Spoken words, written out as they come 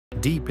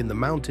Deep in the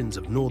mountains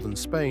of northern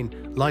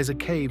Spain lies a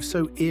cave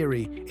so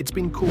eerie it's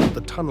been called the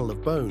Tunnel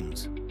of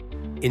Bones.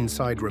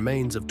 Inside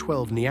remains of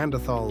 12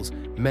 Neanderthals,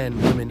 men,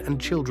 women, and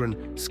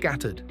children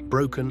scattered,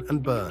 broken,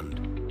 and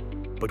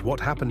burned. But what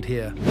happened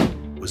here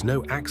was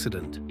no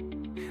accident.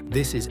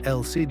 This is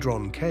El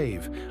Sidrón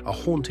Cave, a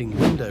haunting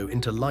window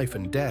into life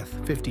and death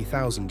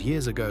 50,000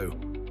 years ago.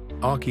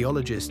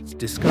 Archaeologists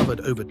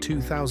discovered over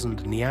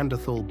 2,000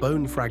 Neanderthal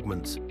bone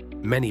fragments,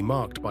 many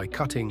marked by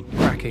cutting,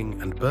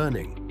 cracking, and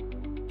burning.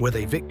 Were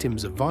they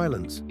victims of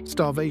violence,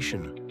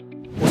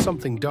 starvation, or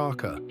something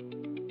darker?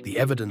 The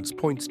evidence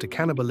points to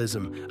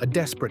cannibalism, a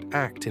desperate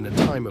act in a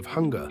time of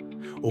hunger,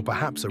 or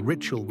perhaps a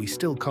ritual we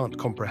still can't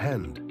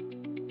comprehend.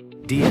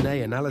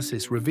 DNA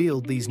analysis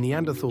revealed these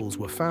Neanderthals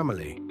were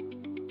family,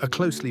 a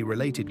closely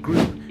related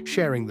group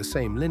sharing the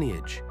same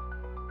lineage.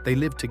 They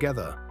lived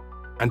together,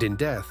 and in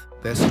death,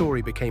 their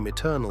story became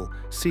eternal,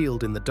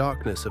 sealed in the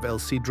darkness of El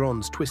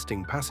Sidrón's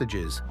twisting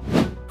passages.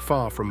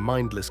 Far from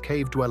mindless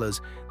cave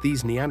dwellers,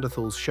 these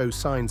Neanderthals show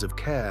signs of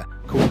care,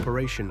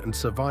 cooperation, and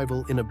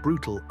survival in a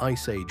brutal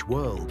Ice Age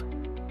world.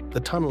 The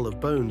Tunnel of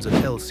Bones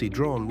at El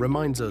Sidrón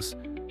reminds us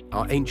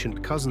our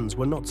ancient cousins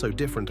were not so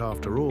different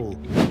after all.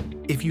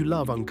 If you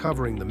love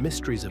uncovering the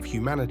mysteries of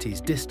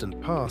humanity's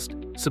distant past,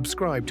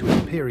 subscribe to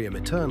Imperium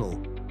Eternal,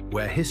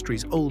 where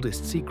history's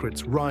oldest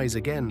secrets rise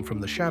again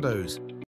from the shadows.